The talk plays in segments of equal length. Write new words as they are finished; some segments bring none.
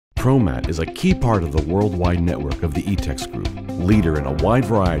Promat is a key part of the worldwide network of the ETEX Group, leader in a wide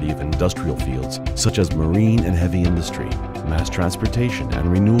variety of industrial fields such as marine and heavy industry, mass transportation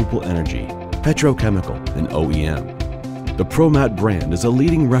and renewable energy, petrochemical, and OEM. The Promat brand is a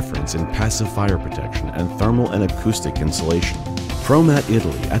leading reference in passive fire protection and thermal and acoustic insulation. Promat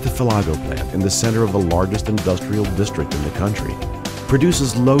Italy, at the Filago plant in the center of the largest industrial district in the country,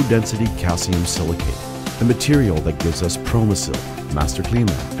 produces low-density calcium silicate, the material that gives us PROMASIL,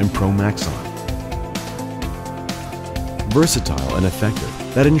 MASTERCLIMA and PROMAXON. Versatile and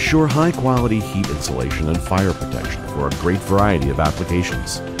effective, that ensure high-quality heat insulation and fire protection for a great variety of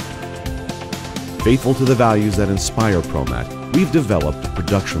applications. Faithful to the values that inspire Promat, we've developed a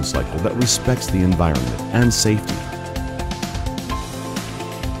production cycle that respects the environment and safety.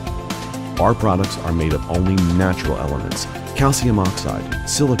 Our products are made of only natural elements, calcium oxide,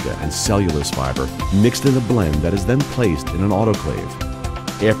 silica, and cellulose fiber mixed in a blend that is then placed in an autoclave.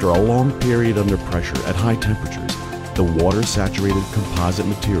 After a long period under pressure at high temperatures, the water-saturated composite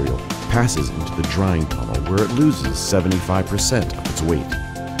material passes into the drying tunnel where it loses 75% of its weight.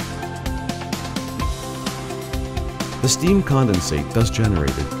 The steam condensate thus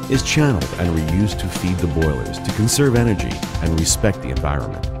generated is channeled and reused to feed the boilers to conserve energy and respect the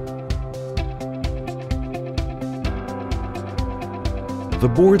environment. The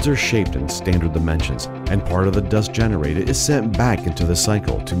boards are shaped in standard dimensions, and part of the dust generated is sent back into the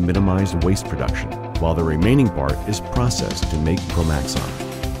cycle to minimize waste production, while the remaining part is processed to make PROMAXON.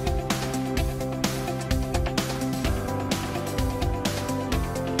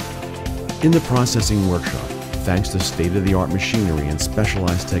 In the processing workshop, thanks to state-of-the-art machinery and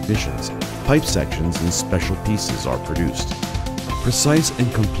specialized technicians, pipe sections and special pieces are produced. Precise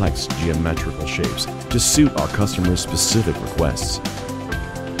and complex geometrical shapes to suit our customers' specific requests.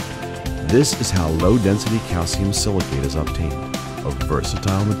 This is how low-density calcium silicate is obtained, a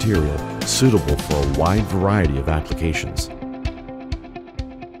versatile material suitable for a wide variety of applications.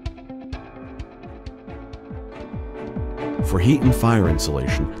 For heat and fire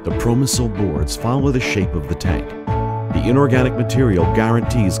insulation, the PROMASIL boards follow the shape of the tank. The inorganic material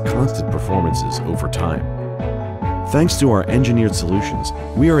guarantees constant performances over time. Thanks to our engineered solutions,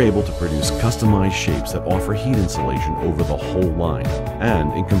 we are able to produce customized shapes that offer heat insulation over the whole line,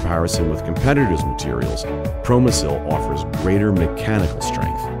 and in comparison with competitors' materials, PROMASIL offers greater mechanical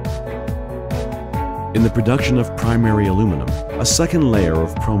strength. In the production of primary aluminum, a second layer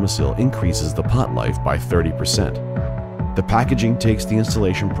of PROMASIL increases the pot life by 30%. The packaging takes the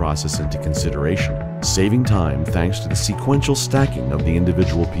installation process into consideration, saving time thanks to the sequential stacking of the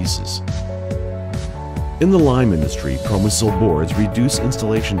individual pieces. In the lime industry, PROMASIL boards reduce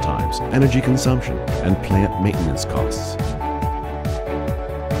installation times, energy consumption, and plant maintenance costs.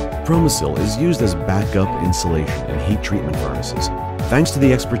 PROMASIL is used as backup insulation in heat treatment furnaces. Thanks to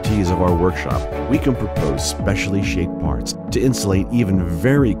the expertise of our workshop, we can propose specially shaped parts to insulate even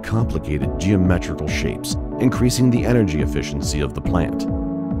very complicated geometrical shapes, increasing the energy efficiency of the plant.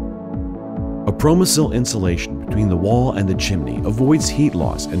 A PROMASIL insulation between the wall and the chimney avoids heat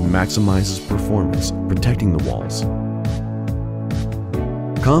loss and maximizes performance, protecting the walls.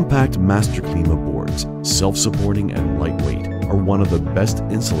 Compact MASTERCLIMA boards, self-supporting and lightweight, are one of the best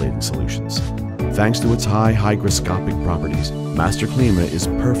insulating solutions. Thanks to its high hygroscopic properties, MASTERCLIMA is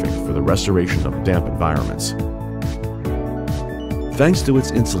perfect for the restoration of damp environments. Thanks to its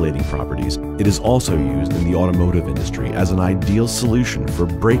insulating properties, it is also used in the automotive industry as an ideal solution for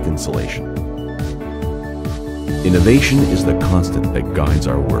brake insulation. Innovation is the constant that guides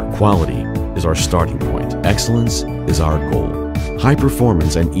our work. Quality is our starting point. Excellence is our goal. High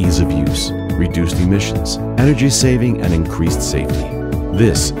performance and ease of use, reduced emissions, energy saving, and increased safety.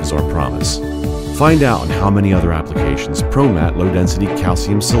 This is our promise. Find out in how many other applications Promat low-density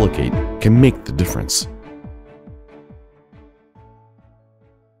calcium silicate can make the difference.